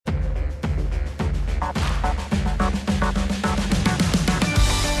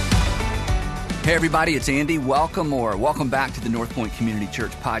Hey everybody, it's Andy. Welcome back to the North Point Community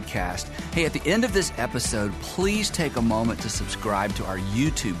Church podcast. Hey, at the end of this episode, please take a moment to subscribe to our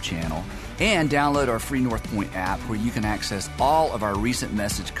YouTube channel and download our free North Point app where you can access all of our recent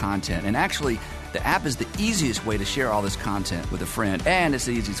message content. And actually, the app is the easiest way to share all this content with a friend, and it's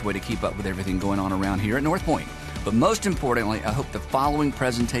the easiest way to keep up with everything going on around here at North Point. But most importantly, I hope the following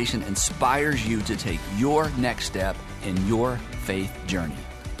presentation inspires you to take your next step in your faith journey.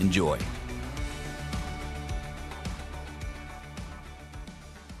 Enjoy.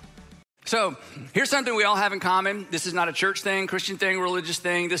 So here's something we all have in common. This is not a church thing, Christian thing, religious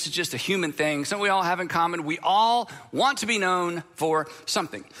thing. This is just a human thing. Something we all have in common. We all want to be known for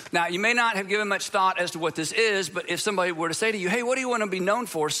something. Now, you may not have given much thought as to what this is, but if somebody were to say to you, hey, what do you want to be known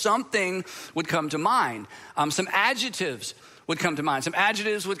for? Something would come to mind. Some adjectives would come to mind. Some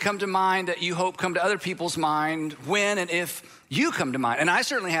adjectives would come to mind that you hope come to other people's mind when and if you come to mind. And I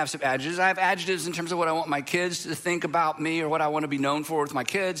certainly have some adjectives. I have adjectives in terms of what I want my kids to think about me or what I want to be known for with my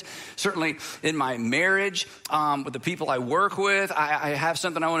kids. Certainly in my marriage, with the people I work with, I have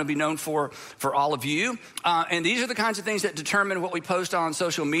something I want to be known for all of you. And these are the kinds of things that determine what we post on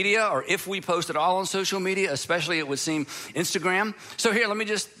social media, or if we post at all on social media, especially it would seem Instagram. So here, let me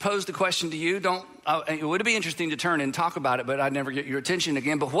just pose the question to you. It would be interesting to turn and talk about it, but I'd never get your attention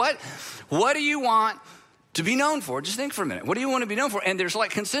again. But what do you want to be known for? Just think for a minute. What do you want to be known for? And there's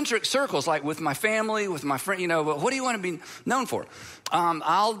like concentric circles, like with my family, with my friend, but what do you want to be known for?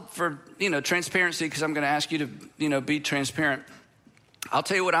 For transparency, because I'm going to ask you to, be transparent. I'll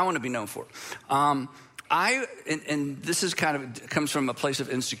tell you what I want to be known for. And this is comes from a place of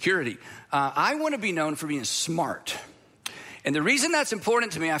insecurity. I want to be known for being smart. And the reason that's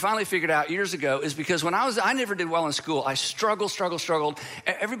important to me, I finally figured out years ago, is because when I never did well in school. I struggled.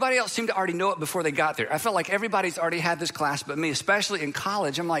 Everybody else seemed to already know it before they got there. I felt like everybody's already had this class but me, especially in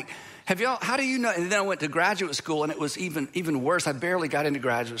college. I'm like, how do you know? And then I went to graduate school and it was even worse. I barely got into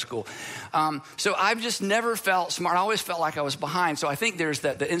graduate school. So I've just never felt smart. I always felt like I was behind. So I think there's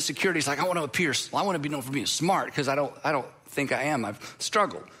the insecurities, like I want to be known for being smart because I don't think I am. I've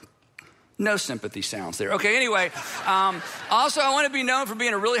struggled. No sympathy sounds there. Okay, anyway. Also, I want to be known for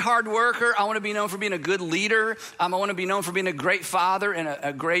being a really hard worker. I want to be known for being a good leader. I want to be known for being a great father and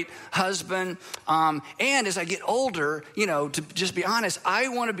a great husband. And as I get older, to just be honest, I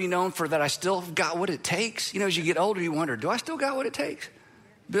want to be known for that I still got what it takes. As you get older, you wonder, do I still got what it takes?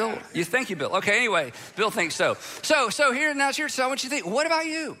 Bill, thank you, Bill. Okay, anyway, Bill thinks so. So now it's so I want you to think, what about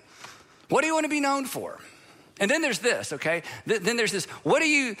you? What do you want to be known for? And then there's this, okay? Then there's this. What do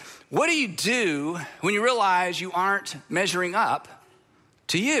you do when you realize you aren't measuring up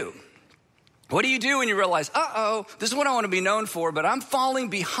to you? What do you do when you realize, this is what I want to be known for, but I'm falling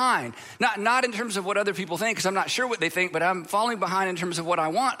behind? Not in terms of what other people think, because I'm not sure what they think, but I'm falling behind in terms of what I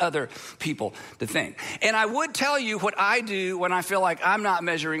want other people to think. And I would tell you what I do when I feel like I'm not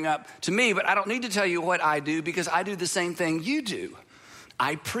measuring up to me, but I don't need to tell you what I do because I do the same thing you do.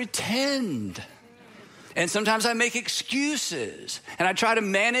 I pretend. And sometimes I make excuses and I try to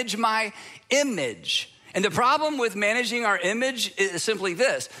manage my image. And the problem with managing our image is simply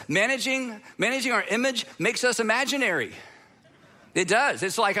this. Managing our image makes us imaginary. It does.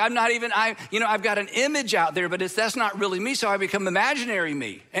 It's like I've got an image out there, but that's not really me, so I become imaginary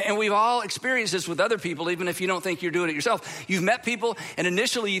me. And we've all experienced this with other people, even if you don't think you're doing it yourself. You've met people and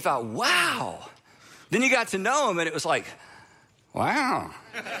initially you thought, wow. Then you got to know them and it was like, wow.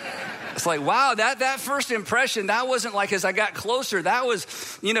 It's like, wow, that first impression, that wasn't like as I got closer, that was,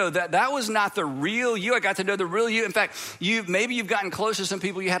 that was not the real you. I got to know the real you. In fact, maybe you've gotten close to some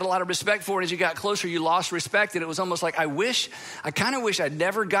people you had a lot of respect for, and as you got closer, you lost respect, and it was almost like, I kind of wish I'd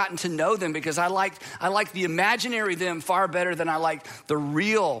never gotten to know them because I liked the imaginary them far better than I liked the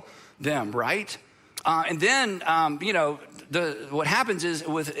real them, right? And then, what happens is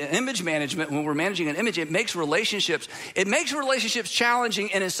with image management, when we're managing an image, it makes relationships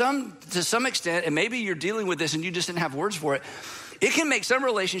challenging. And to some extent, and maybe you're dealing with this and you just didn't have words for it, it can make some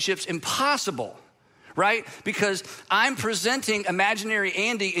relationships impossible, right? Because I'm presenting imaginary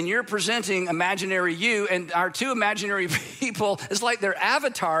Andy and you're presenting imaginary you, and our two imaginary people, it's like they're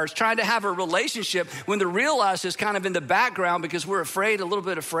avatars trying to have a relationship when the real us is kind of in the background because we're a little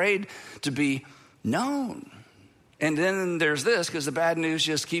bit afraid to be known. And then there's this, because the bad news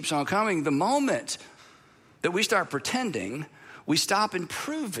just keeps on coming. The moment that we start pretending, we stop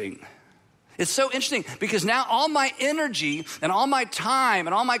improving. It's so interesting because now all my energy and all my time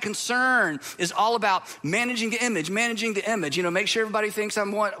and all my concern is all about managing the image, make sure everybody thinks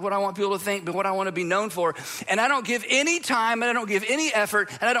I'm what I want people to think, but what I want to be known for. And I don't give any time and I don't give any effort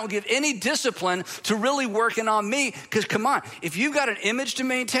and I don't give any discipline to really working on me. Because come on, if you've got an image to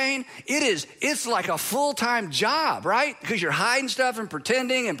maintain, it's like a full-time job, right? Because you're hiding stuff and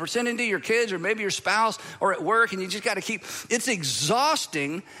pretending to your kids or maybe your spouse or at work, and you just got to it's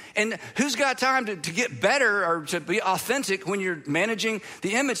exhausting. And who's got time to get better or to be authentic when you're managing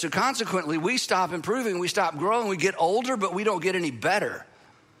the image? So consequently, we stop improving, we stop growing, we get older, but we don't get any better.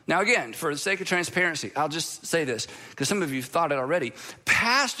 Now again, for the sake of transparency, I'll just say this, because some of you thought it already.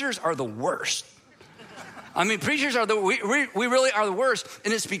 Pastors are the worst. I mean, preachers are we really are the worst.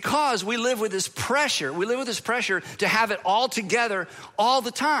 And it's because we live with this pressure. We live with this pressure to have it all together all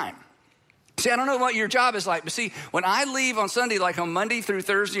the time. See, I don't know what your job is like, but see, when I leave on Sunday, like on Monday through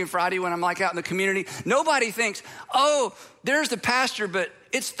Thursday and Friday, when I'm like out in the community, nobody thinks, oh, there's the pastor, but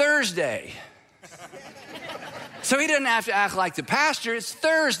it's Thursday. So he doesn't have to act like the pastor. It's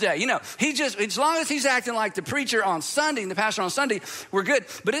Thursday. He just, as long as he's acting like the preacher on Sunday and the pastor on Sunday, we're good.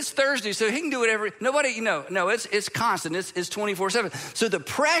 But it's Thursday, so he can do whatever. Nobody, it's constant. It's 24/7. So the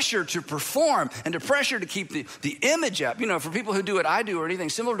pressure to perform and the pressure to keep the image up, for people who do what I do or anything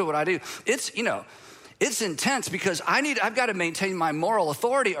similar to what I do, it's intense because I've got to maintain my moral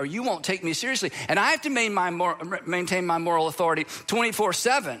authority or you won't take me seriously. And I have to maintain my moral authority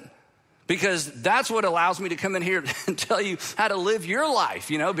 24/7. Because that's what allows me to come in here and tell you how to live your life,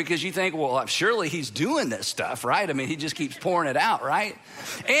 because you think, well, surely he's doing this stuff, right? I mean, he just keeps pouring it out, right?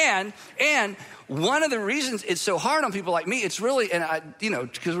 And one of the reasons it's so hard on people like me, it's really,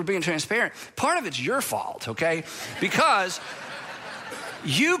 because we're being transparent, part of it's your fault, okay? Because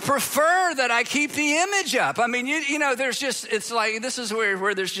you prefer that I keep the image up. I mean, it's like, this is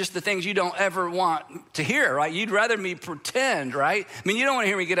where there's just the things you don't ever want to hear, right? You'd rather me pretend, right? I mean, you don't want to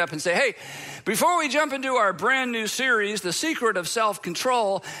hear me get up and say, hey, before we jump into our brand new series, The Secret of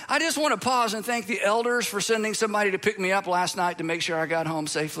Self-Control, I just want to pause and thank the elders for sending somebody to pick me up last night to make sure I got home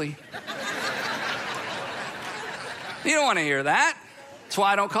safely. You don't want to hear that. That's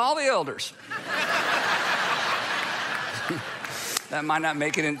why I don't call the elders. That might not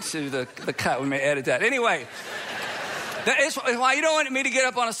make it into the cut. We may edit that. Anyway, it's why you don't want me to get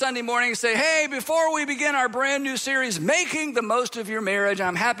up on a Sunday morning and say, hey, before we begin our brand new series, Making the Most of Your Marriage,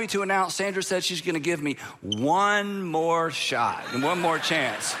 I'm happy to announce Sandra said she's going to give me one more shot and one more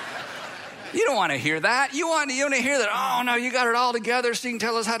chance. You don't want to hear that. You want to hear that, oh, no, you got it all together so you can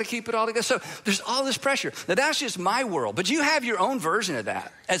tell us how to keep it all together. So there's all this pressure. Now, that's just my world. But you have your own version of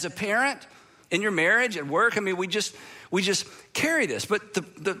that. As a parent, in your marriage, at work, I mean, we just carry this. But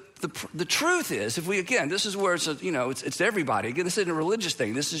the truth is, this is where it's everybody. Again, this isn't a religious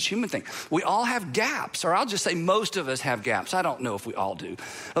thing. This is a human thing. We all have gaps, or I'll just say most of us have gaps. I don't know if we all do.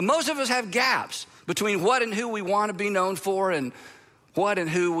 But most of us have gaps between what and who we want to be known for and what and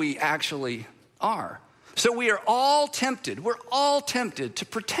who we actually are. So we are all tempted. We're all tempted to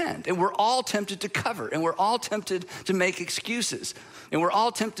pretend, and we're all tempted to cover, and we're all tempted to make excuses, and we're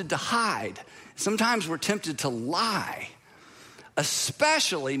all tempted to hide. Sometimes we're tempted to lie,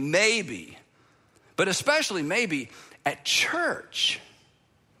 especially maybe at church.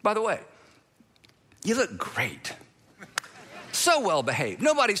 By the way, you look great. So well behaved.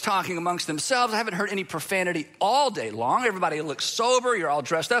 Nobody's talking amongst themselves. I haven't heard any profanity all day long. Everybody looks sober. You're all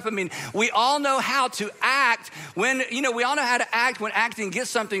dressed up. I mean, we all know how to act when acting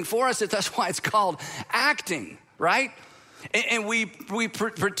gets something for us. That's why it's called acting, right? And we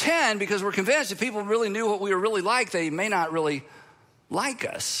pretend because we're convinced if people really knew what we were really like, they may not really like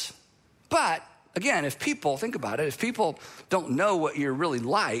us. But again, think about it, if people don't know what you're really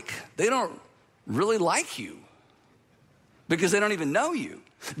like, they don't really like you because they don't even know you.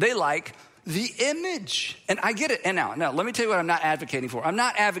 They like the image. And I get it. And now, let me tell you what I'm not advocating for. I'm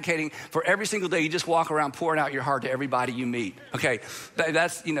not advocating for every single day you just walk around pouring out your heart to everybody you meet. Okay,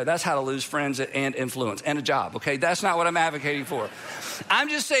 that's how to lose friends and influence and a job. Okay, that's not what I'm advocating for. I'm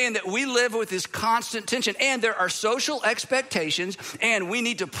just saying that we live with this constant tension, and there are social expectations, and we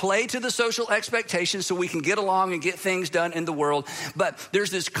need to play to the social expectations so we can get along and get things done in the world. But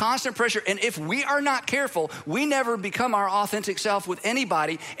there's this constant pressure, and if we are not careful, we never become our authentic self with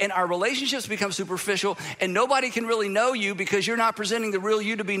anybody, and our relationships become superficial, and nobody can really know you because you're not presenting the real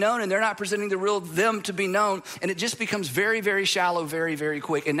you to be known, and they're not presenting the real them to be known, and it just becomes very, very shallow, very, very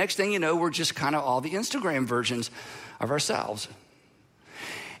quick. And next thing you know, we're just kind of all the Instagram versions of ourselves.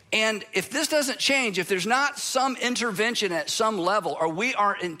 And if this doesn't change, if there's not some intervention at some level, or we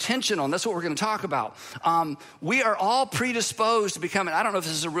aren't intentional, and that's what we're going to talk about, we are all predisposed to becoming, I don't know if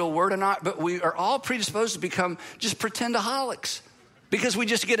this is a real word or not, but we are all predisposed to become just pretendaholics, because we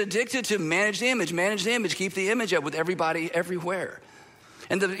just get addicted to manage the image, keep the image up with everybody everywhere.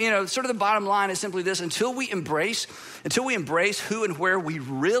 And sort of the bottom line is simply this: until we embrace who and where we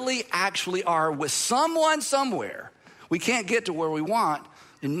really actually are with someone somewhere, we can't get to where we want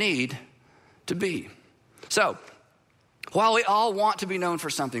and need to be. So, while we all want to be known for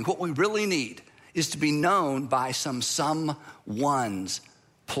something, what we really need is to be known by someones,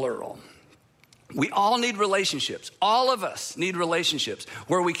 plural. We all need relationships. All of us need relationships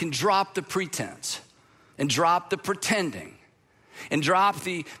where we can drop the pretense and drop the pretending and drop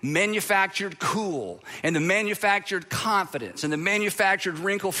the manufactured cool and the manufactured confidence and the manufactured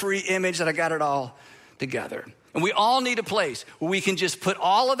wrinkle-free image that I got it all together. And we all need a place where we can just put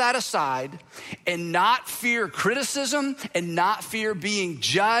all of that aside and not fear criticism and not fear being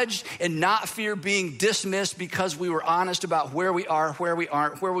judged and not fear being dismissed because we were honest about where we are, where we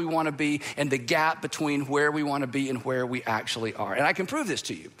aren't, where we want to be, and the gap between where we want to be and where we actually are. And I can prove this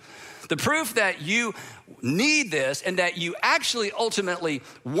to you. The proof that you need this and that you actually ultimately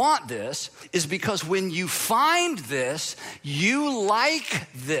want this is because when you find this, you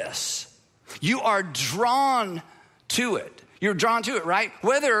like this. You are drawn to it. You're drawn to it, right?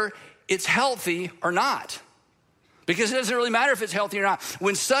 Whether it's healthy or not. Because it doesn't really matter if it's healthy or not.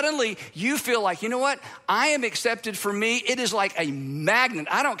 When suddenly you feel like, you know what? I am accepted for me. It is like a magnet.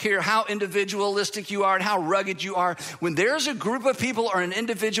 I don't care how individualistic you are and how rugged you are. When there's a group of people or an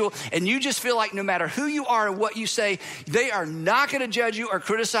individual and you just feel like no matter who you are and what you say, they are not going to judge you or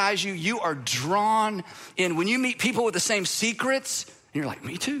criticize you. You are drawn in. When you meet people with the same secrets, and you're like,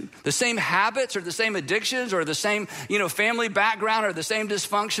 me too. The same habits or the same addictions or the same, family background or the same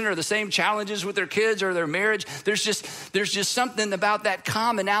dysfunction or the same challenges with their kids or their marriage. There's just something about that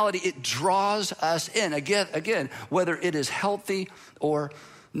commonality. It draws us in. Again, whether it is healthy or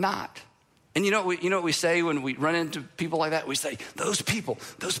not. And you know what we say when we run into people like that? We say, those people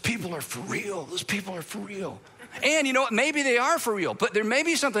are for real. Those people are for real. And you know what? Maybe they are for real, but there may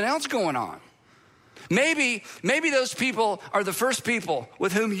be something else going on. Maybe those people are the first people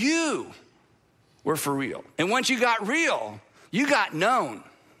with whom you were for real. And once you got real, you got known.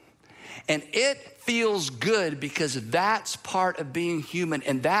 And it feels good because that's part of being human.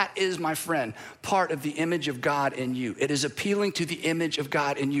 And that is, my friend, part of the image of God in you. It is appealing to the image of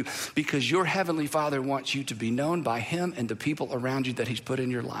God in you because your Heavenly Father wants you to be known by Him and the people around you that He's put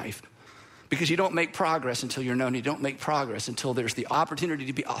in your life. Because you don't make progress until you're known. You don't make progress until there's the opportunity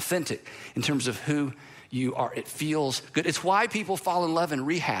to be authentic in terms of who you are. It feels good. It's why people fall in love in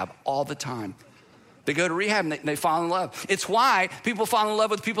rehab all the time. They go to rehab and they fall in love. It's why people fall in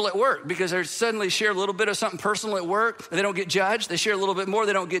love with people at work, because they suddenly share a little bit of something personal at work and they don't get judged. They share a little bit more,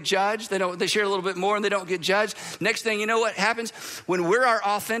 they don't get judged. They share a little bit more and they don't get judged. Next thing you know what happens? When we're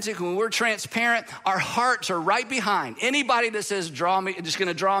authentic, when we're transparent, our hearts are right behind. Anybody that says, just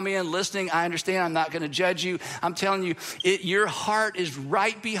gonna draw me in, listening, I understand, I'm not gonna judge you. I'm telling you, your heart is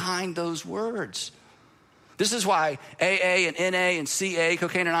right behind those words. This is why AA and NA and CA,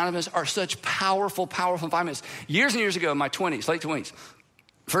 Cocaine Anonymous, are such powerful, powerful environments. Years and years ago in my 20s, late 20s,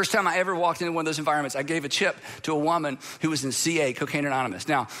 first time I ever walked into one of those environments, I gave a chip to a woman who was in CA, Cocaine Anonymous.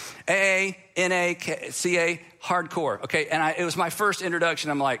 Now, AA, NA, CA, hardcore, okay? And it was my first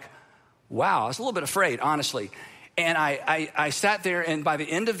introduction. I'm like, wow, I was a little bit afraid, honestly. And I sat there, and by the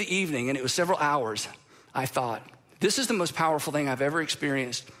end of the evening, and it was several hours, I thought, this is the most powerful thing I've ever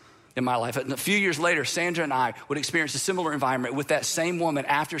experienced in my life. And a few years later, Sandra and I would experience a similar environment with that same woman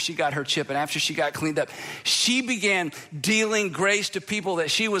after she got her chip and after she got cleaned up. She began dealing grace to people that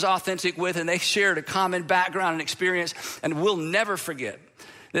she was authentic with, and they shared a common background and experience. And we'll never forget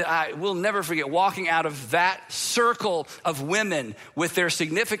walking out of that circle of women with their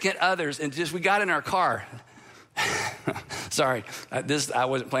significant others, and we got in our car. Sorry, I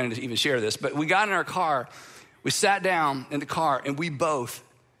wasn't planning to even share this, but we got in our car, we sat down in the car, and we both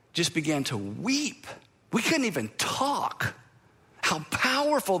just began to weep. We couldn't even talk. How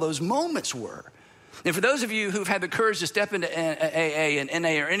powerful those moments were. And for those of you who've had the courage to step into AA and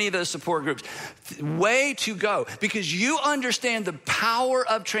NA or any of those support groups, way to go, because you understand the power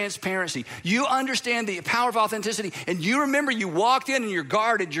of transparency. You understand the power of authenticity. And you remember you walked in and you're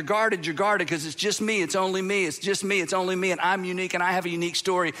guarded because it's just me. It's only me. It's just me. It's only me. And I'm unique and I have a unique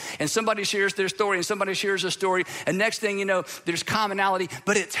story. And somebody shares their story and somebody shares a story. And next thing you know, there's commonality,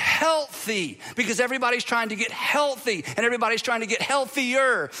 but it's healthy because everybody's trying to get healthy and everybody's trying to get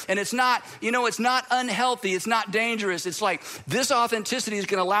healthier. And it's not not unhealthy. It's not dangerous. It's like this authenticity is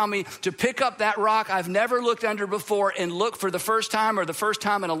going to allow me to pick up that rock I've never looked under before and look for the first time or the first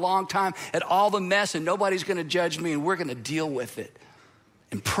time in a long time at all the mess, and nobody's going to judge me, and we're going to deal with it.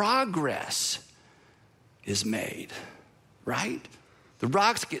 And progress is made, right? The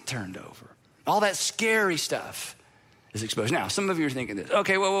rocks get turned over. All that scary stuff is exposed. Now, some of you are thinking this.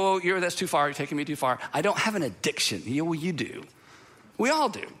 Okay, whoa, that's too far. You're taking me too far. I don't have an addiction. Well, you do. We all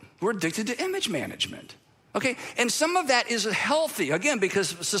do. We're addicted to image management. Okay, and some of that is healthy, again, because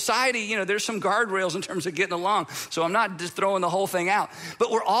society, there's some guardrails in terms of getting along. So I'm not just throwing the whole thing out.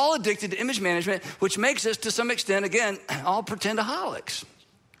 But we're all addicted to image management, which makes us, to some extent, again, all pretendaholics.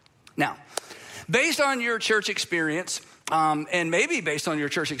 Now, based on your church experience, and maybe based on your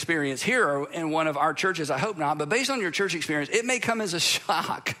church experience here or in one of our churches, I hope not, but based on your church experience, it may come as a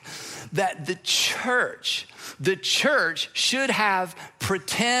shock that the church should have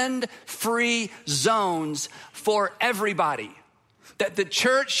pretend-free zones for everybody. That the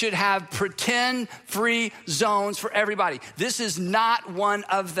church should have pretend-free zones for everybody. This is not one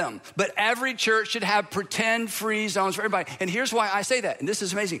of them, but every church should have pretend-free zones for everybody. And here's why I say that, and this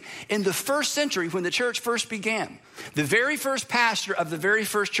is amazing. In the first century, when the church first began, the very first pastor of the very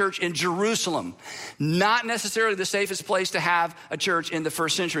first church in Jerusalem, not necessarily the safest place to have a church in the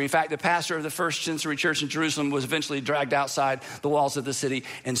first century. In fact, the pastor of the first century church in Jerusalem was eventually dragged outside the walls of the city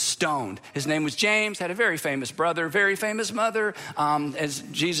and stoned. His name was James, had a very famous brother, very famous mother, as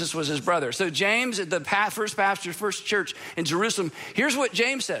Jesus was his brother. So James, the first pastor, first church in Jerusalem, here's what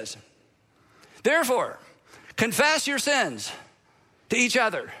James says. Therefore, confess your sins to each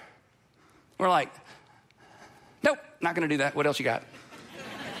other. We're like, nope, not going to do that. What else you got?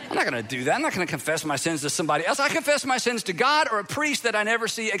 I'm not going to do that. I'm not going to confess my sins to somebody else. I confess my sins to God or a priest that I never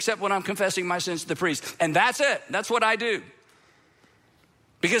see except when I'm confessing my sins to the priest. And that's it. That's what I do.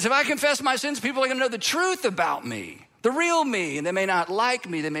 Because if I confess my sins, people are going to know the truth about me, the real me, and they may not like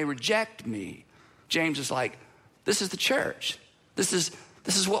me. They may reject me. James is like, this is the church. This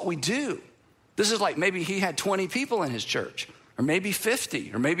is what we do. This is like maybe he had 20 people in his church, or maybe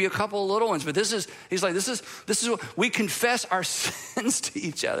 50, or maybe a couple of little ones. But this is what we confess our sins to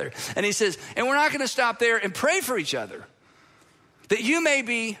each other. And he says, and we're not going to stop there and pray for each other, that you may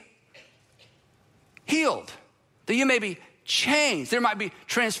be healed, that you may be changed. There might be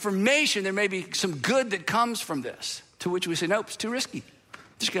transformation. There may be some good that comes from this. To which we say, nope, it's too risky.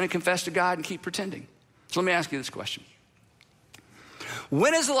 Just going to confess to God and keep pretending. So let me ask you this question.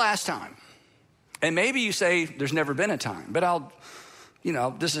 When is the last time? And maybe you say there's never been a time, but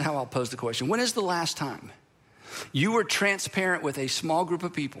this is how I'll pose the question. When is the last time you were transparent with a small group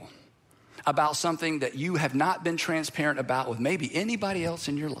of people about something that you have not been transparent about with maybe anybody else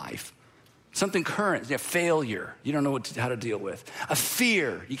in your life? Something current, failure you don't know how to deal with, a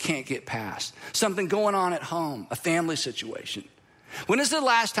fear you can't get past, something going on at home, a family situation. When is the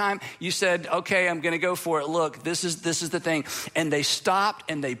last time you said, okay, I'm going to go for it. Look, this is the thing. And they stopped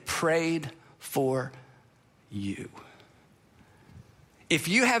and they prayed for you. If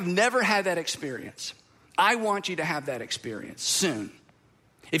you have never had that experience, I want you to have that experience soon.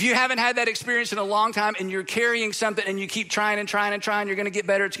 If you haven't had that experience in a long time and you're carrying something and you keep trying and trying and trying, you're going to get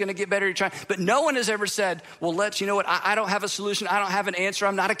better. It's going to get better. You're trying. But no one has ever said, well, you know what? I don't have a solution. I don't have an answer.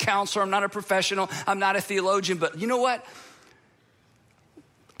 I'm not a counselor. I'm not a professional. I'm not a theologian. But you know what?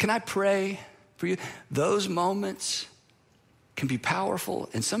 Can I pray for you? Those moments can be powerful.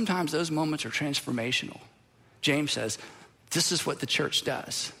 And sometimes those moments are transformational. James says, this is what the church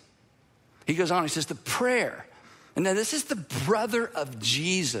does. He goes on, he says, the prayer. And then this is the brother of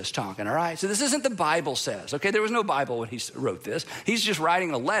Jesus talking, all right? So this isn't the Bible says, okay? There was no Bible when he wrote this. He's just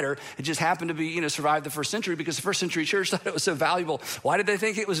writing a letter. It just happened to be, survived the first century because the first century church thought it was so valuable. Why did they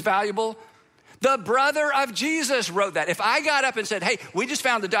think it was valuable? The brother of Jesus wrote that. If I got up and said, hey, we just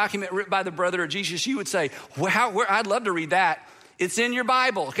found the document written by the brother of Jesus, you would say, I'd love to read that. It's in your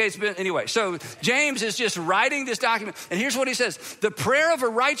Bible. Okay, anyway. So James is just writing this document. And here's what he says. The prayer of a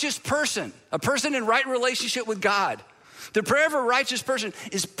righteous person, a person in right relationship with God, the prayer of a righteous person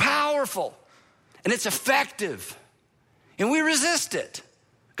is powerful and it's effective. And we resist it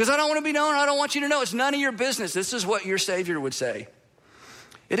because I don't want to be known. I don't want you to know. It's none of your business. This is what your Savior would say.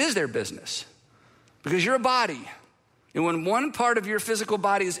 It is their business because you're a body. And when one part of your physical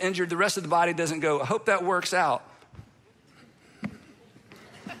body is injured, the rest of the body doesn't go, I hope that works out.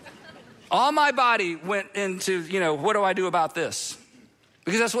 All my body went into, what do I do about this?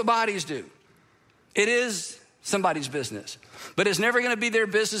 Because that's what bodies do. It is somebody's business. But it's never going to be their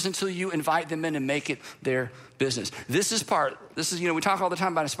business until you invite them in and make it their business. This is, we talk all the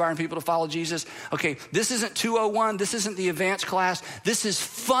time about inspiring people to follow Jesus. Okay, this isn't 201. This isn't the advanced class. This is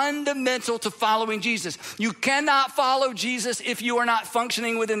fundamental to following Jesus. You cannot follow Jesus if you are not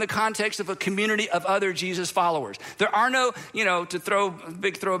functioning within the context of a community of other Jesus followers. There are no, to throw a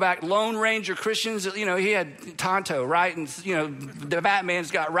big throwback, Lone Ranger Christians. He had Tonto, right? And, the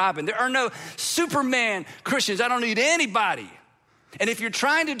Batman's got Robin. There are no Superman Christians. I don't need anybody. And if you're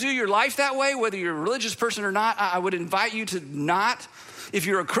trying to do your life that way, whether you're a religious person or not, I would invite you to not. If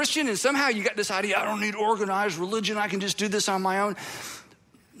you're a Christian and somehow you got this idea, I don't need organized religion, I can just do this on my own.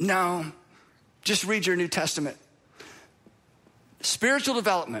 No, just read your New Testament. Spiritual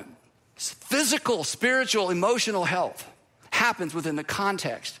development, physical, spiritual, emotional health happens within the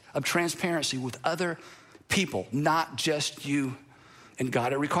context of transparency with other people, not just you and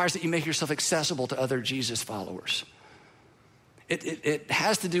God. It requires that you make yourself accessible to other Jesus followers. It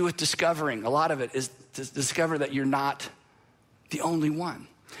has to do with discovering. A lot of it is to discover that you're not the only one.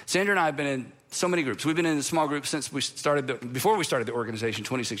 Sandra and I have been in so many groups. We've been in a small group since before we started the organization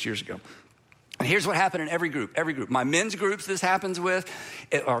 26 years ago. And here's what happened in every group. My men's groups this happens with,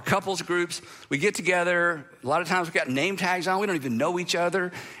 our couples groups. We get together. A lot of times we've got name tags on. We don't even know each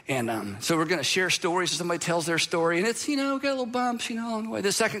other. And so we're going to share stories. So somebody tells their story. And it's, we got little bumps, along the way.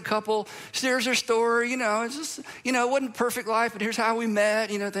 The second couple shares their story. It's just, it wasn't a perfect life, but here's how we met.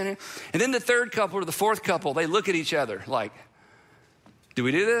 And then the third couple or the fourth couple, they look at each other like, do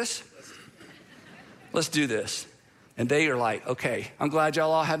we do this? Let's do this. And they are like, okay, I'm glad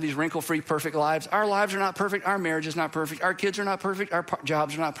y'all all have these wrinkle-free, perfect lives. Our lives are not perfect. Our marriage is not perfect. Our kids are not perfect. Our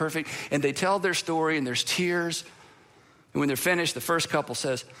jobs are not perfect. And they tell their story, and there's tears. And when they're finished, the first couple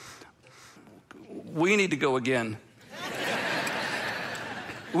says, we need to go again.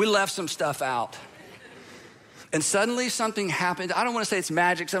 We left some stuff out. And suddenly something happened. I don't want to say it's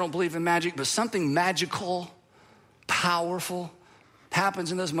magic, because I don't believe in magic, but something magical, powerful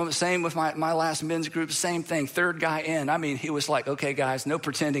happens in those moments. Same with my last men's group, same thing. Third guy in. He was like, okay, guys, no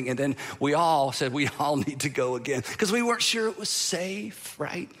pretending. And then we all said we all need to go again because we weren't sure it was safe,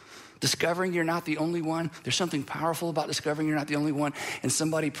 right? Discovering you're not the only one. There's something powerful about discovering you're not the only one and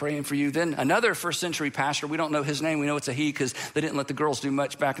somebody praying for you. Then another first century pastor, we don't know his name. We know it's a he because they didn't let the girls do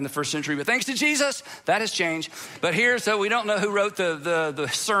much back in the first century. But thanks to Jesus, that has changed. But so we don't know who wrote the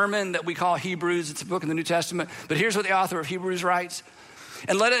sermon that we call Hebrews. It's a book in the New Testament. But here's what the author of Hebrews writes.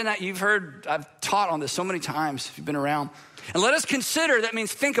 And you've heard, I've taught on this so many times if you've been around. And let us consider, that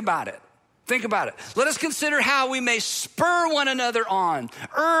means think about it. Think about it. Let us consider how we may spur one another on,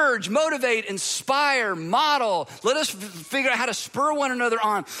 urge, motivate, inspire, model. Let us figure out how to spur one another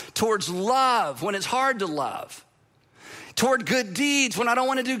on towards love when it's hard to love. Toward good deeds when I don't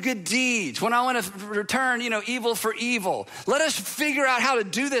want to do good deeds, when I want to return, evil for evil. Let us figure out how to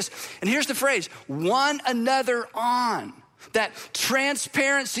do this. And here's the phrase, one another on. That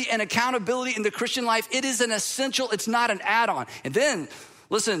transparency and accountability in the Christian life, it is an essential, it's not an add-on. And then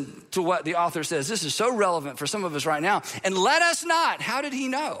listen to what the author says. This is so relevant for some of us right now. And let us not, how did he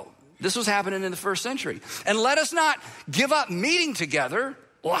know? This was happening in the first century. And let us not give up meeting together.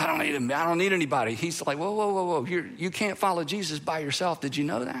 Well, I don't need anybody. He's like, whoa. You can't follow Jesus by yourself. Did you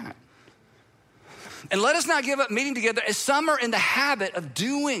know that? And let us not give up meeting together as some are in the habit of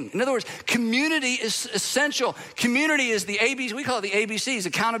doing. In other words, community is essential. Community is the ABC. We call it the ABCs,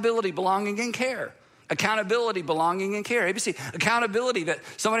 accountability, belonging, and care. Accountability, belonging, and care. ABC, accountability, that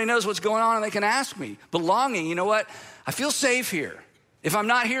somebody knows what's going on and they can ask me. Belonging, you know what? I feel safe here. If I'm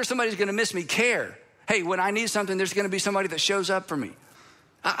not here, somebody's going to miss me. Care. Hey, when I need something, there's going to be somebody that shows up for me.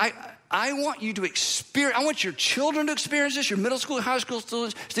 I want you to experience, I want your children to experience this, your middle school, high school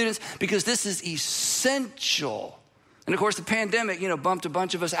students, because this is essential. And of course, the pandemic, bumped a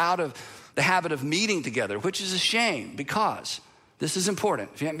bunch of us out of the habit of meeting together, which is a shame because this is important.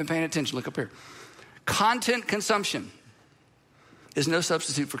 If you haven't been paying attention, look up here. Content consumption is no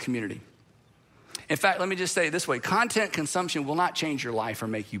substitute for community. In fact, let me just say it this way. Content consumption will not change your life or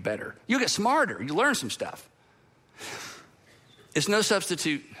make you better. You'll get smarter. You learn some stuff. It's no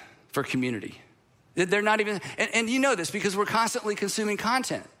substitute for community. They're not even, and you know this because we're constantly consuming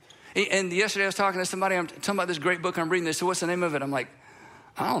content. And yesterday I was talking to somebody, I'm talking about this great book I'm reading. They said, what's the name of it? I'm like,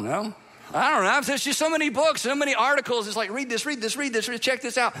 I don't know. I don't know. There's just so many books, so many articles. It's like, read this, check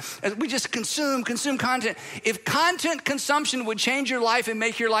this out. And we just consume content. If content consumption would change your life and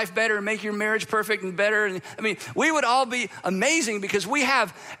make your life better and make your marriage perfect and better, we would all be amazing because we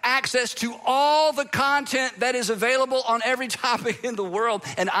have access to all the content that is available on every topic in the world.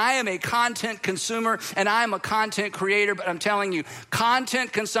 And I am a content consumer and I am a content creator, but I'm telling you,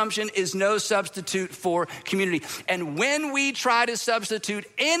 content consumption is no substitute for community. And when we try to substitute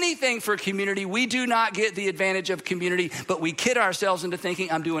anything for community, we do not get the advantage of community, but we kid ourselves into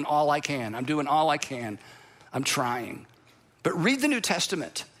thinking, I'm doing all I can. I'm trying. But read the New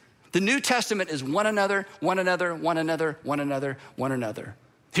Testament. The New Testament is one another.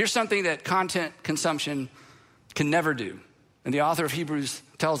 Here's something that content consumption can never do. And the author of Hebrews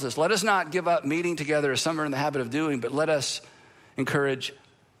tells us, let us not give up meeting together as some are in the habit of doing, but let us encourage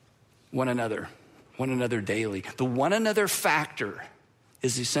one another daily. The one another factor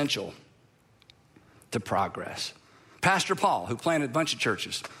is essential to progress. Pastor Paul, who planted a bunch of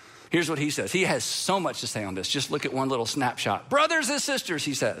churches, here's what he says. He has so much to say on this. Just look at one little snapshot. Brothers and sisters,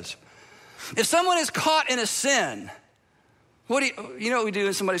 he says, if someone is caught in a sin, you know what we do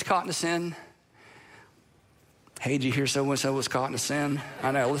when somebody's caught in a sin? Hey, did you hear so-and-so was caught in a sin?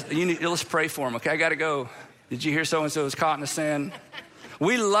 I know, let's pray for him, okay? I gotta go. Did you hear so-and-so was caught in a sin?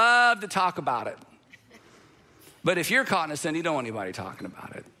 We love to talk about it. But if you're caught in a sin, you don't want anybody talking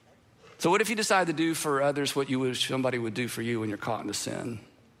about it. So what if you decide to do for others what you wish somebody would do for you when you're caught in a sin?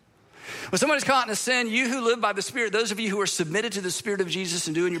 When somebody's caught in a sin, you who live by the Spirit, those of you who are submitted to the Spirit of Jesus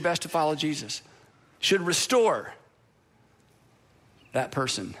and doing your best to follow Jesus, should restore that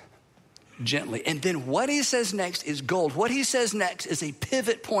person gently. And then what he says next is gold. What he says next is a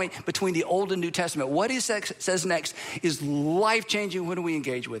pivot point between the Old and New Testament. What he says next is life-changing when we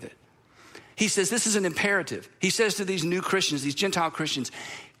engage with it. He says this is an imperative. He says to these new Christians, these Gentile Christians,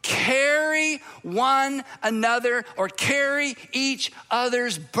 carry one another or carry each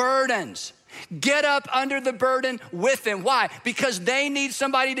other's burdens. Get up under the burden with them. Why? Because they need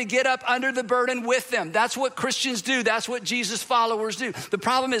somebody to get up under the burden with them. That's what Christians do. That's what Jesus followers do. The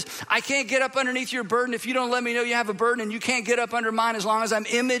problem is I can't get up underneath your burden if you don't let me know you have a burden, and you can't get up under mine as long as I'm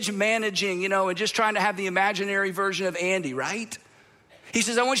image managing, and just trying to have the imaginary version of Andy, right? He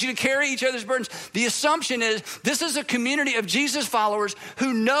says, I want you to carry each other's burdens. The assumption is this is a community of Jesus followers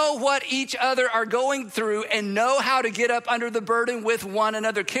who know what each other are going through and know how to get up under the burden with one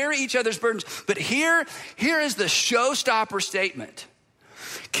another. Carry each other's burdens. But here is the showstopper statement.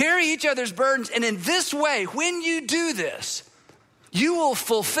 Carry each other's burdens. And in this way, when you do this, you will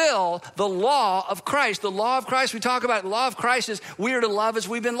fulfill the law of Christ. The law of Christ, we talk about the law of Christ is we are to love as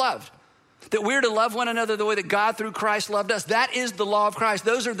we've been loved. That we're to love one another the way that God through Christ loved us. That is the law of Christ.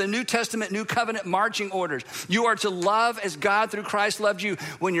 Those are the New Testament, New Covenant marching orders. You are to love as God through Christ loved you.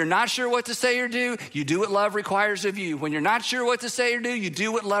 When you're not sure what to say or do, you do what love requires of you. When you're not sure what to say or do, you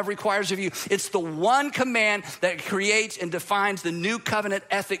do what love requires of you. It's the one command that creates and defines the New Covenant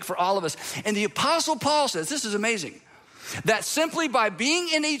ethic for all of us. And the Apostle Paul says, this is amazing, that simply by being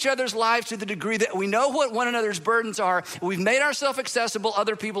in each other's lives to the degree that we know what one another's burdens are, we've made ourselves accessible,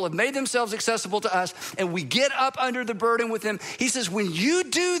 other people have made themselves accessible to us, and we get up under the burden with them. He says, when you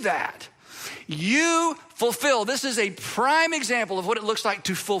do that, you fulfill. This is a prime example of what it looks like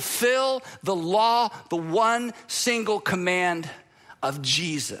to fulfill the law, the one single command of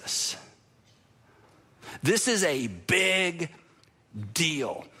Jesus. This is a big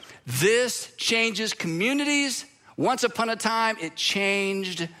deal. This changes communities. Once upon a time, it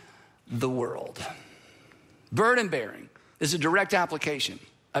changed the world. Burden bearing is a direct application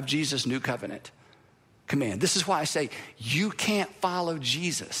of Jesus' new covenant command. This is why I say you can't follow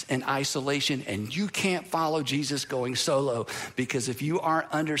Jesus in isolation, and you can't follow Jesus going solo, because if you aren't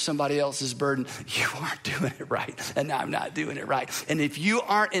under somebody else's burden, you aren't doing it right, and I'm not doing it right. And if you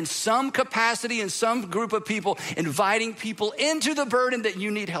aren't in some capacity, in some group of people, inviting people into the burden that you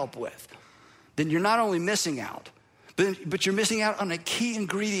need help with, then you're not only missing out, but you're missing out on a key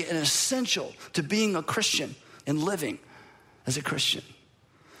ingredient and essential to being a Christian and living as a Christian.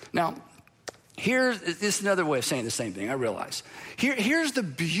 Now, here's another way of saying the same thing, I realize. Here's the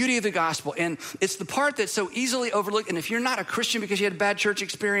beauty of the gospel, and it's the part that's so easily overlooked. And if you're not a Christian because you had a bad church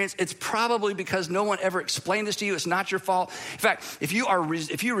experience, it's probably because no one ever explained this to you. It's not your fault. In fact, if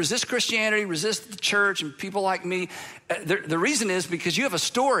you resist Christianity, resist the church and people like me, the reason is because you have a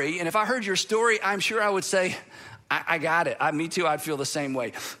story. And if I heard your story, I'm sure I would say, I got it. Me too, I'd feel the same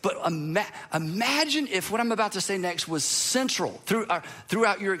way. But imagine if what I'm about to say next was central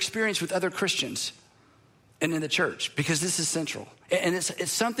throughout your experience with other Christians and in the church, because this is central. And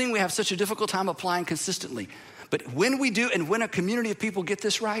it's something we have such a difficult time applying consistently. But when we do, and when a community of people get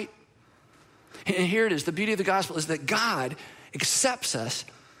this right, And here it is. The beauty of the gospel is that God accepts us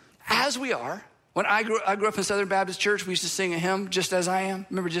as we are. When I grew up in Southern Baptist Church, we used to sing a hymn, Just As I Am.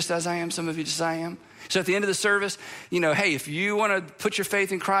 Remember Just As I Am? Some of you, Just As I Am. So at the end of the service, hey, if you want to put your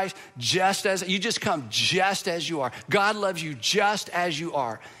faith in Christ, you just come just as you are. God loves you just as you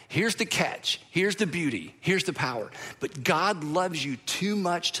are. Here's the catch. Here's the beauty. Here's the power. But God loves you too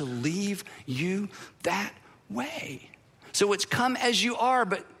much to leave you that way. So it's come as you are,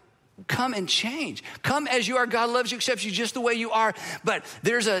 but come and change. Come as you are. God loves you, accepts you just the way you are. But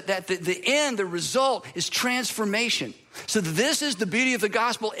there's the end, the result is transformation. So this is the beauty of the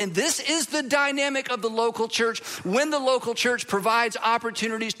gospel, and this is the dynamic of the local church. When the local church provides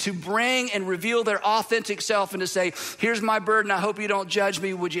opportunities to bring and reveal their authentic self and to say, here's my burden, I hope you don't judge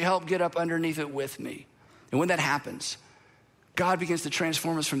me. Would you help get up underneath it with me? And when that happens, God begins to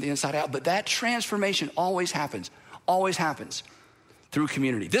transform us from the inside out. But that transformation always happens through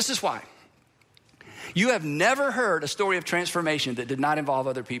community. This is why you have never heard a story of transformation that did not involve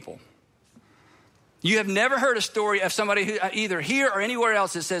other people. You have never heard a story of somebody who either here or anywhere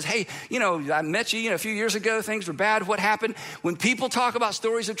else that says, hey, I met you, a few years ago, things were bad, what happened? When people talk about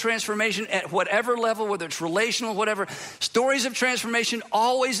stories of transformation at whatever level, whether it's relational, whatever, stories of transformation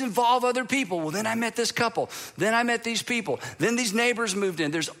always involve other people. Well, then I met this couple, then I met these people, then these neighbors moved in.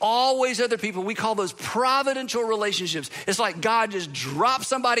 There's always other people. We call those providential relationships. It's like God just dropped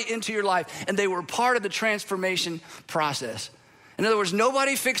somebody into your life and they were part of the transformation process. In other words,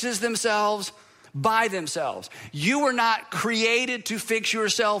 nobody fixes themselves by themselves. You were not created to fix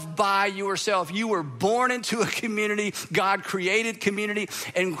yourself by yourself. You were born into a community. God created community.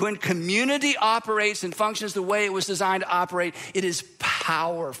 And when community operates and functions the way it was designed to operate, it is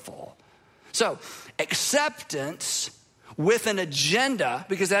powerful. So acceptance with an agenda,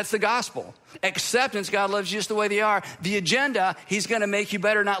 because that's the gospel. Acceptance, God loves you just the way they are. The agenda, he's going to make you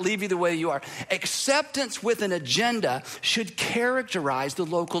better, not leave you the way you are. Acceptance with an agenda should characterize the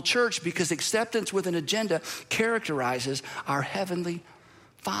local church, because acceptance with an agenda characterizes our Heavenly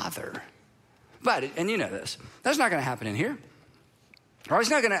Father. But, and you know this, that's not going to happen in here. Or it's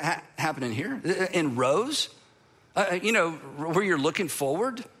not going to happen in here. In rows, where you're looking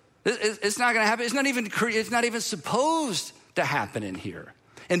forward. It's not going to happen. It's not even supposed to happen in here.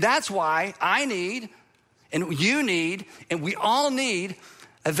 And that's why I need, and you need, and we all need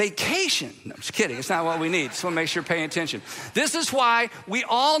a vacation. No, I'm just kidding. It's not what we need. Just want to make sure you're paying attention. This is why we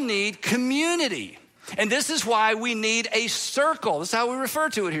all need community. And this is why we need a circle. That's how we refer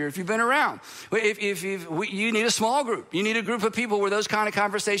to it here, if you've been around. You need a small group. You need a group of people where those kind of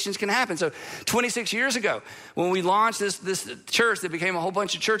conversations can happen. So 26 years ago, when we launched this church that became a whole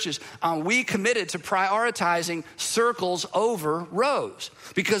bunch of churches, we committed to prioritizing circles over rows.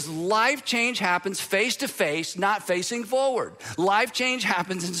 Because life change happens face to face, not facing forward. Life change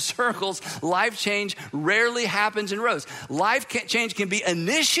happens in circles. Life change rarely happens in rows. Life change can be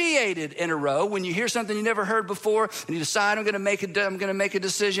initiated in a row when you hear something you never heard before and you decide I'm going to make a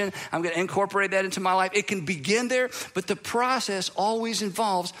decision. I'm going to incorporate that into my life. It can begin there, but the process always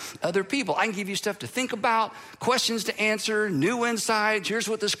involves other people. I can give you stuff to think about, questions to answer, new insights. Here's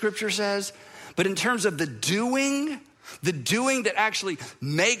what the scripture says. But in terms of the doing that actually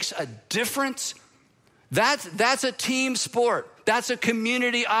makes a difference, that's a team sport. That's a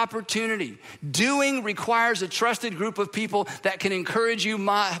community opportunity. Doing requires a trusted group of people that can encourage you,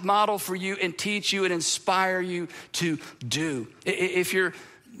 model for you, and teach you and inspire you to do. If you're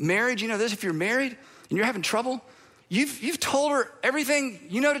married, you know this. If you're married and you're having trouble, you've told her everything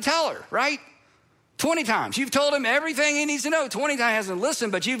you know to tell her, right? 20 times. You've told him everything he needs to know. 20 times he hasn't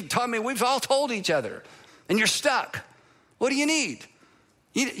listened, but you've told me we've all told each other, and you're stuck. What do you need?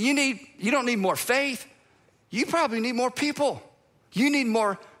 You don't need more faith. You probably need more people. You need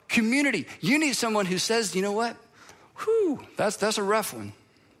more community. You need someone who says, you know what? Whew, that's a rough one.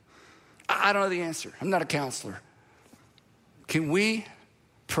 I don't know the answer. I'm not a counselor. Can we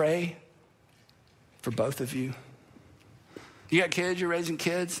pray for both of you? You got kids, you're raising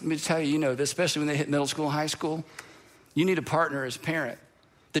kids. Let me tell you, you know this, especially when they hit middle school, high school. You need a partner as a parent.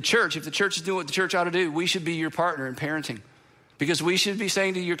 The church, if the church is doing what the church ought to do, we should be your partner in parenting. Because we should be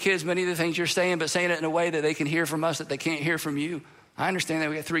saying to your kids many of the things you're saying, but saying it in a way that they can hear from us that they can't hear from you. I understand that.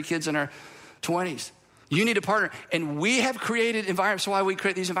 We got 3 kids in our 20s. You need a partner. And we have created environments. That's why we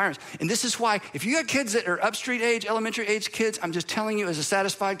create these environments. And this is why, if you got kids that are upstreet age, elementary age kids, I'm just telling you as a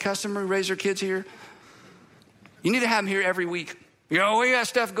satisfied customer who raised their kids here, you need to have them here every week. We got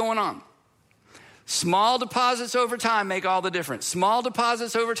stuff going on. Small deposits over time make all the difference. Small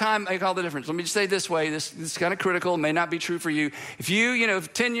deposits over time make all the difference. Let me just say it this way. This is kind of critical. It may not be true for you. If you,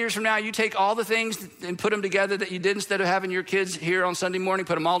 10 years from now, you take all the things and put them together that you did instead of having your kids here on Sunday morning,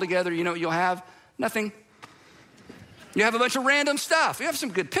 put them all together, you know what you'll have? Nothing. You have a bunch of random stuff. You have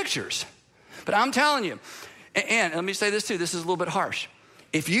some good pictures. But I'm telling you, and let me say this too, this is a little bit harsh.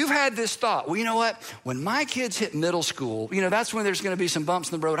 If you've had this thought, well, you know what? When my kids hit middle school, that's when there's going to be some bumps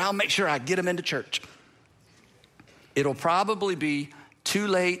in the road. I'll make sure I get them into church. It'll probably be too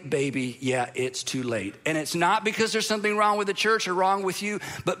late, baby. Yeah, it's too late. And it's not because there's something wrong with the church or wrong with you,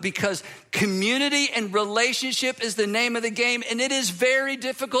 but because community and relationship is the name of the game. And it is very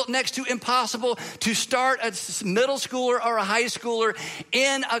difficult, next to impossible, to start a middle schooler or a high schooler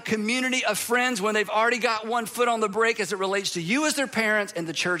in a community of friends when they've already got one foot on the brake as it relates to you as their parents and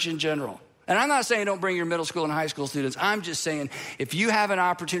the church in general. And I'm not saying don't bring your middle school and high school students. I'm just saying if you have an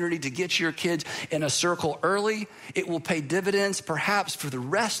opportunity to get your kids in a circle early, it will pay dividends perhaps for the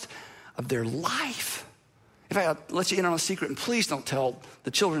rest of their life. In fact, I'll let you in on a secret, and please don't tell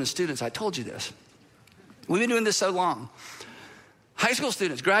the children and students I told you this. We've been doing this so long. High school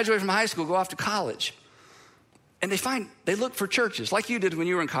students graduate from high school, go off to college, and they look for churches like you did when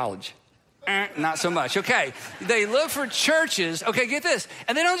you were in college. Not so much. Okay. They look for churches. Okay, get this.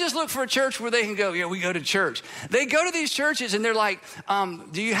 And they don't just look for a church where they can go, we go to church. They go to these churches and they're like, how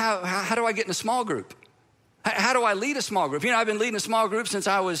do I get in a small group? How do I lead a small group? I've been leading a small group since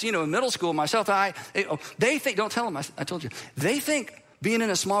I was, in middle school myself. They think, don't tell them, I told you. They think being in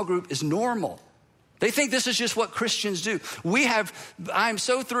a small group is normal. They think this is just what Christians do. I'm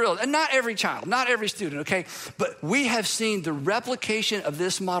so thrilled, and not every child, not every student, okay? But we have seen the replication of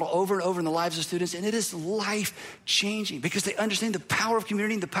this model over and over in the lives of students, and it is life-changing because they understand the power of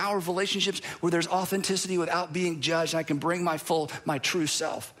community and the power of relationships where there's authenticity without being judged, and I can bring my true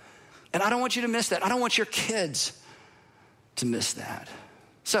self. And I don't want you to miss that. I don't want your kids to miss that.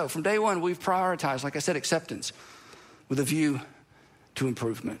 So from day one, we've prioritized, like I said, acceptance with a view to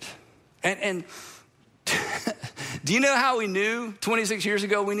improvement. And do you know how we knew 26 years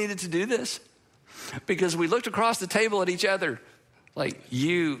ago we needed to do this? Because we looked across the table at each other like,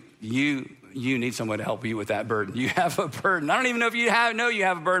 you need someone to help you with that burden. You have a burden. I don't even know if you know you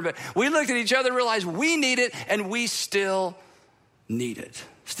have a burden, but we looked at each other and realized we need it, and we still need it.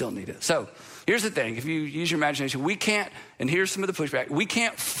 Still need it. So here's the thing. If you use your imagination, we can't, and here's some of the pushback, we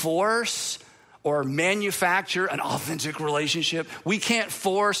can't force or manufacture an authentic relationship. We can't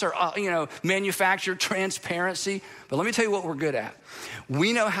force or, manufacture transparency. But let me tell you what we're good at.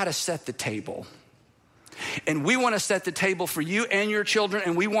 We know how to set the table. And we want to set the table for you and your children,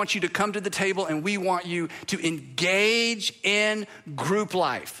 and we want you to come to the table, and we want you to engage in group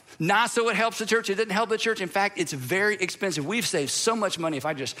life. Not so it helps the church. It didn't help the church. In fact, it's very expensive. We've saved so much money if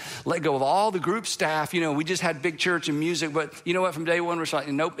I just let go of all the group staff. We just had big church and music, but you know what? From day one, we're like,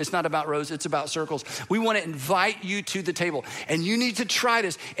 nope, it's not about rows. It's about circles. We want to invite you to the table, and you need to try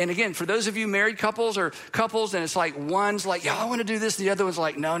this. And again, for those of you married couples or couples, and it's like one's like, I want to do this. The other one's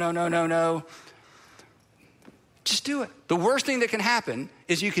like, no. Just do it. The worst thing that can happen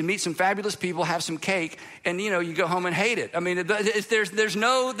is you can meet some fabulous people, have some cake, and you go home and hate it. I mean, there's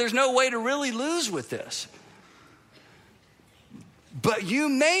no way to really lose with this. But you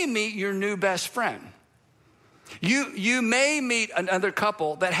may meet your new best friend. You may meet another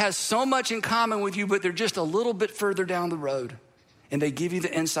couple that has so much in common with you, but they're just a little bit further down the road, and they give you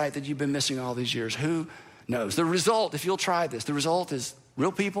the insight that you've been missing all these years. Who knows? The result, if you'll try this, the result is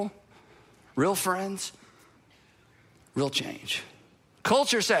real people, real friends, real change.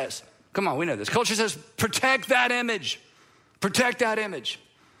 Culture says, come on, we know this. Culture says, protect that image. Protect that image.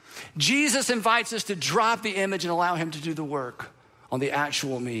 Jesus invites us to drop the image and allow him to do the work on the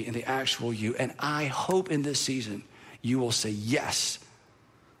actual me and the actual you. And I hope in this season you will say yes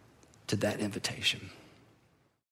to that invitation.